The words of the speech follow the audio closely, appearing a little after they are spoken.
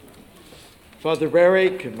Father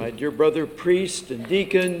Eric and my dear brother priest and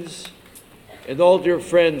deacons and all dear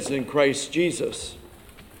friends in Christ Jesus.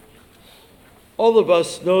 All of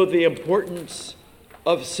us know the importance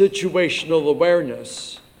of situational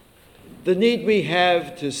awareness, the need we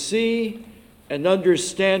have to see and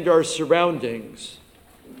understand our surroundings.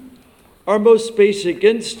 Our most basic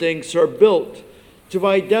instincts are built to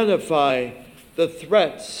identify the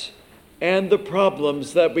threats and the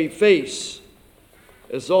problems that we face,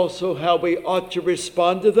 as also how we ought to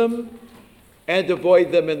respond to them and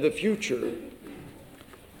avoid them in the future.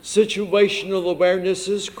 Situational awareness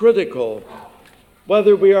is critical,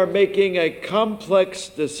 whether we are making a complex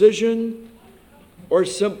decision or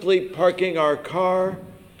simply parking our car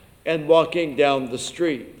and walking down the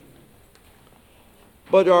street.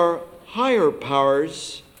 But our higher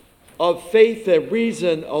powers of faith and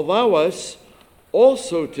reason allow us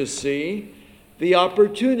also to see the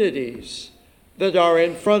opportunities that are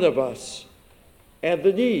in front of us and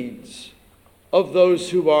the needs of those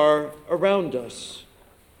who are around us.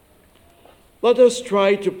 Let us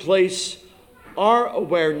try to place our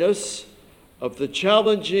awareness of the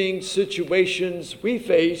challenging situations we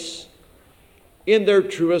face in their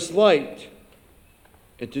truest light,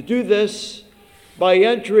 and to do this by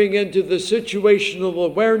entering into the situational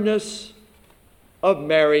awareness of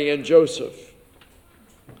Mary and Joseph.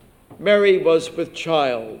 Mary was with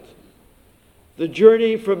child. The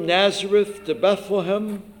journey from Nazareth to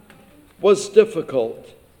Bethlehem was difficult.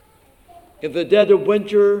 In the dead of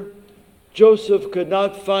winter, Joseph could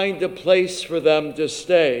not find a place for them to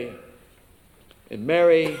stay, and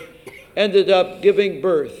Mary ended up giving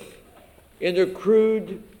birth in a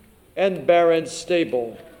crude and barren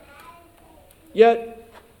stable. Yet,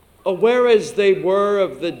 aware as they were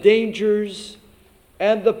of the dangers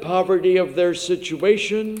and the poverty of their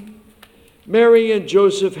situation, Mary and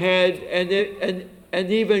Joseph had an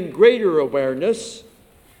even greater awareness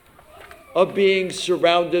of being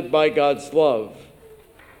surrounded by God's love.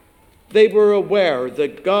 They were aware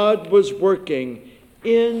that God was working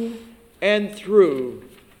in and through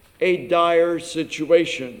a dire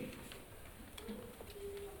situation.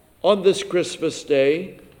 On this Christmas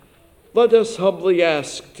day, let us humbly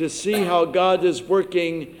ask to see how God is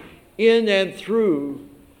working in and through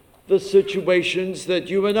the situations that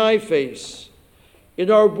you and I face in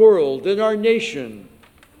our world, in our nation,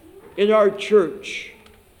 in our church,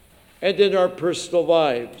 and in our personal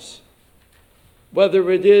lives. Whether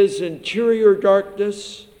it is interior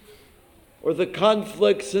darkness, or the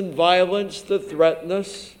conflicts and violence that threaten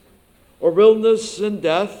us, or illness and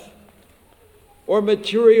death, or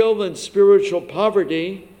material and spiritual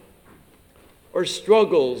poverty, or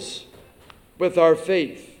struggles with our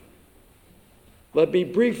faith. Let me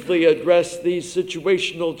briefly address these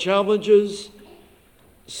situational challenges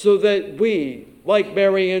so that we, like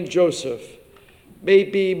Mary and Joseph, may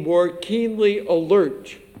be more keenly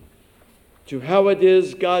alert to how it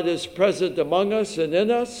is God is present among us and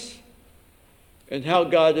in us, and how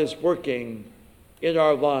God is working in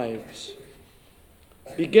our lives.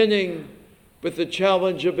 Beginning with the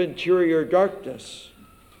challenge of interior darkness.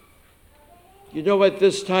 You know, at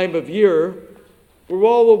this time of year, we're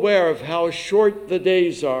all aware of how short the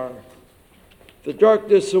days are. The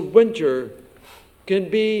darkness of winter can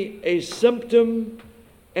be a symptom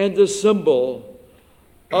and a symbol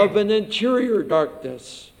of an interior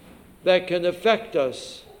darkness that can affect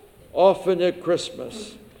us, often at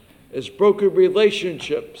Christmas, as broken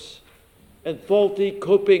relationships and faulty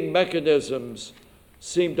coping mechanisms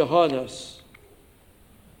seem to haunt us.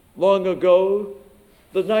 Long ago,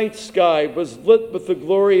 the night sky was lit with the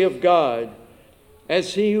glory of God,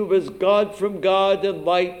 as he who was God from God and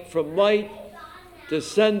light from light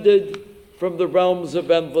descended from the realms of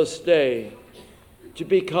endless day to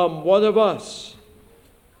become one of us,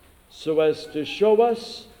 so as to show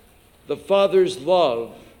us the Father's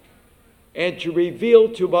love and to reveal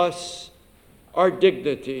to us our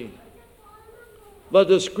dignity. Let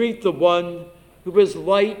us greet the one who is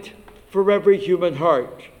light for every human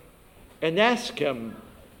heart and ask him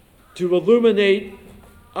to illuminate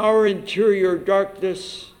our interior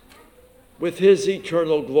darkness with his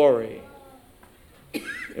eternal glory.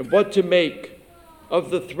 And what to make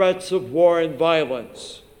of the threats of war and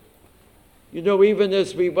violence. You know, even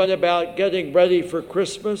as we went about getting ready for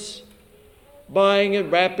Christmas, buying and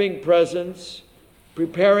wrapping presents,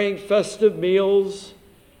 preparing festive meals,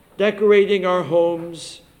 decorating our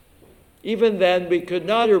homes, even then we could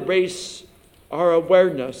not erase our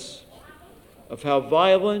awareness of how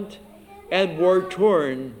violent and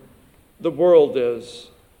war-torn the world is,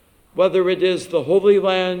 whether it is the Holy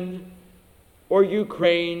Land or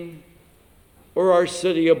Ukraine or our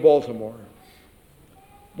city of Baltimore.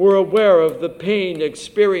 We're aware of the pain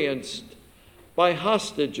experienced by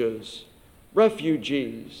hostages,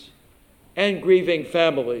 refugees, and grieving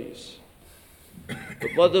families.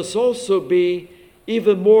 But let us also be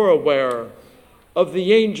even more aware of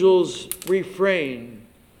the angel's refrain,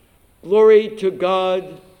 "Glory to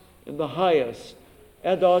God in the highest,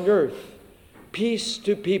 and on earth, peace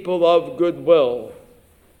to people of good will."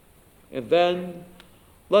 And then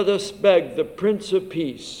let us beg the Prince of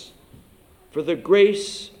Peace for the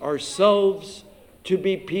grace ourselves to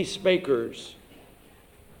be peacemakers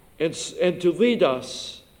and to lead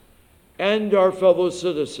us and our fellow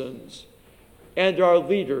citizens and our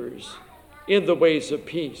leaders in the ways of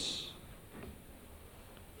peace.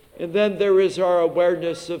 And then there is our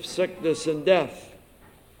awareness of sickness and death.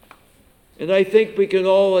 And I think we can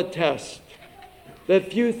all attest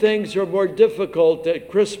that few things are more difficult at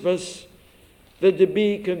Christmas than to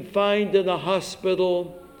be confined in a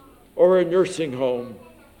hospital or a nursing home.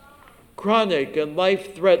 Chronic and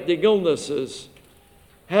life-threatening illnesses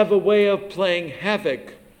have a way of playing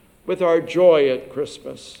havoc with our joy at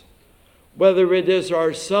Christmas, whether it is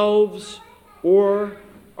ourselves or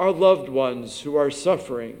our loved ones who are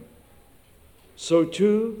suffering. So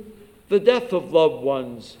too, the death of loved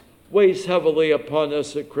ones weighs heavily upon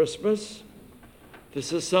us at Christmas.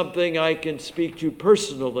 This is something I can speak to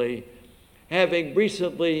personally, having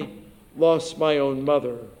recently lost my own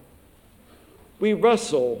mother. We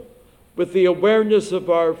wrestle with the awareness of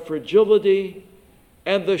our fragility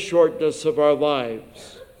and the shortness of our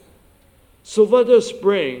lives. So let us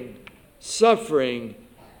bring suffering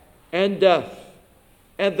and death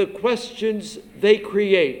and the questions they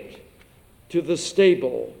create to the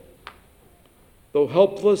stable. Though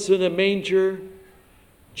helpless in a manger,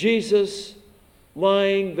 Jesus,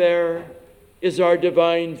 lying there, is our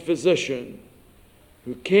divine physician,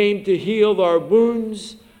 who came to heal our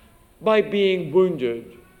wounds by being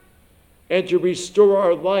wounded and to restore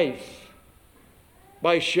our life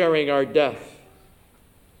by sharing our death.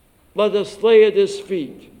 Let us lay at his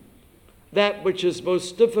feet that which is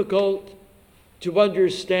most difficult to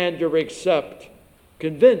understand or accept,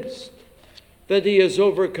 convinced that he has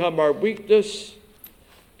overcome our weakness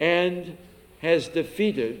and has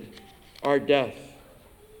defeated our death.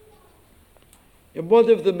 And what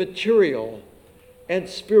of the material and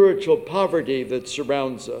spiritual poverty that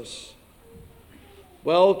surrounds us?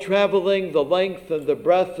 While traveling the length and the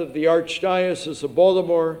breadth of the Archdiocese of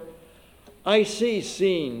Baltimore, I see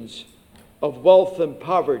scenes of wealth and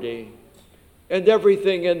poverty and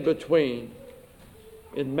everything in between.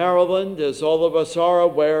 In Maryland, as all of us are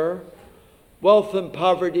aware, wealth and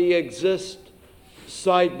poverty exist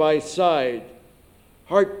side by side.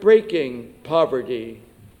 Heartbreaking poverty,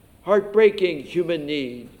 heartbreaking human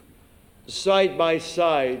need, side by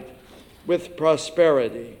side with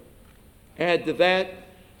prosperity. Add to that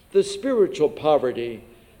the spiritual poverty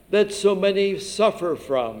that so many suffer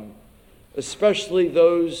from, especially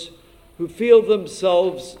those who feel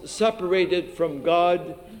themselves separated from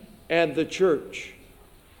God and the Church.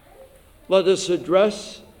 Let us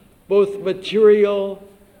address both material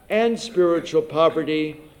and spiritual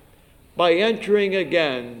poverty by entering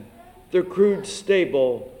again the crude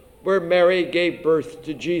stable where Mary gave birth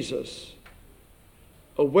to Jesus.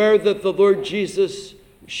 Aware that the Lord Jesus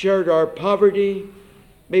shared our poverty,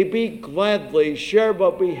 may we gladly share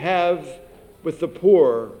what we have with the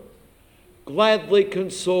poor, gladly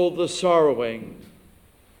console the sorrowing,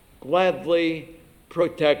 gladly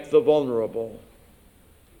protect the vulnerable.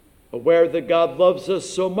 Aware that God loves us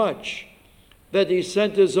so much that he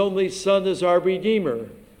sent his only Son as our Redeemer,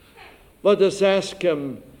 let us ask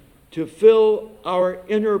him to fill our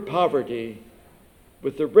inner poverty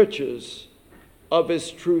with the riches of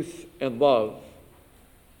his truth and love.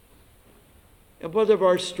 And what of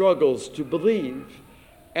our struggles to believe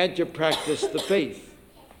and to practice the faith?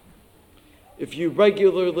 If you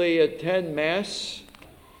regularly attend Mass,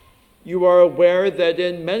 you are aware that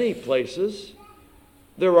in many places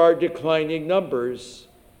there are declining numbers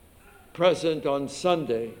present on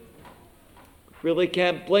Sunday. Really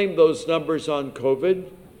can't blame those numbers on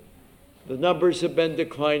COVID. The numbers have been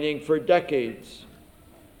declining for decades.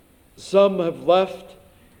 Some have left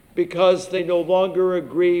because they no longer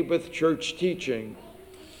agree with church teaching,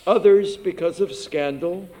 others because of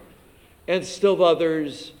scandal, and still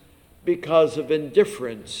others because of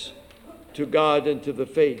indifference to God and to the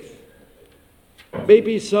faith.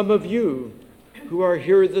 Maybe some of you who are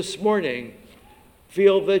here this morning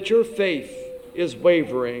feel that your faith is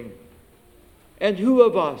wavering. And who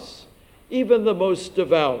of us, even the most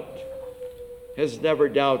devout, has never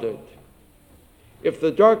doubted? If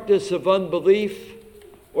the darkness of unbelief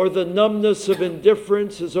or the numbness of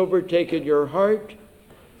indifference has overtaken your heart,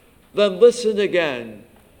 Then listen again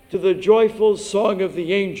to the joyful song of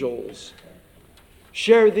the angels.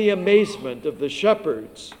 Share the amazement of the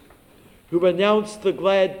shepherds who announce the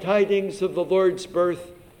glad tidings of the Lord's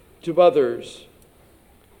birth to others.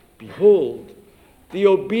 Behold the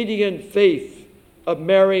obedient faith of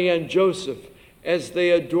Mary and Joseph as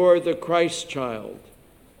they adore the Christ child.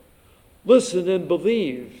 Listen and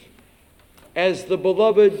believe as the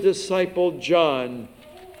beloved disciple John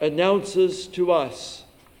announces to us,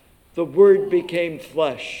 the Word became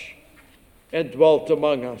flesh and dwelt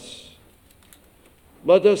among us.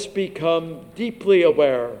 Let us become deeply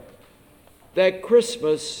aware that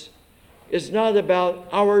Christmas is not about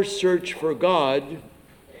our search for God,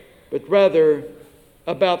 but rather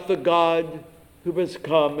about the God who has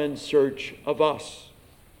come in search of us.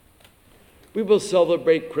 We will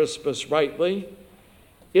celebrate Christmas rightly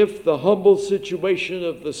if the humble situation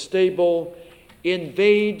of the stable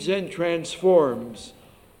invades and transforms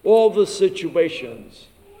all the situations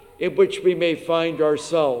in which we may find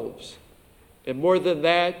ourselves. And more than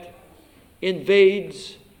that,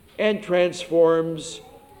 invades and transforms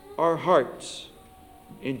our hearts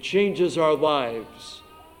and changes our lives,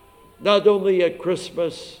 not only at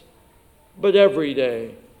Christmas, but every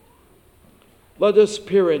day. Let us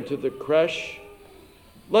peer into the creche.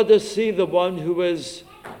 Let us see the one who is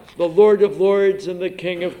the Lord of Lords and the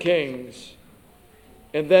King of Kings,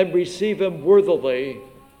 and then receive him worthily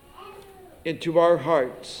into our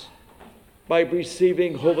hearts by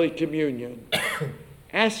receiving Holy Communion,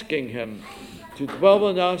 asking him to dwell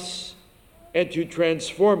in us and to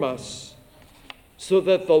transform us so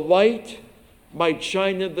that the light might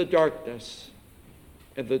shine in the darkness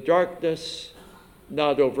and the darkness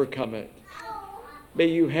not overcome it. May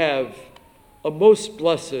you have a most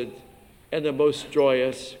blessed and a most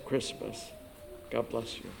joyous Christmas. God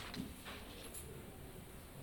bless you.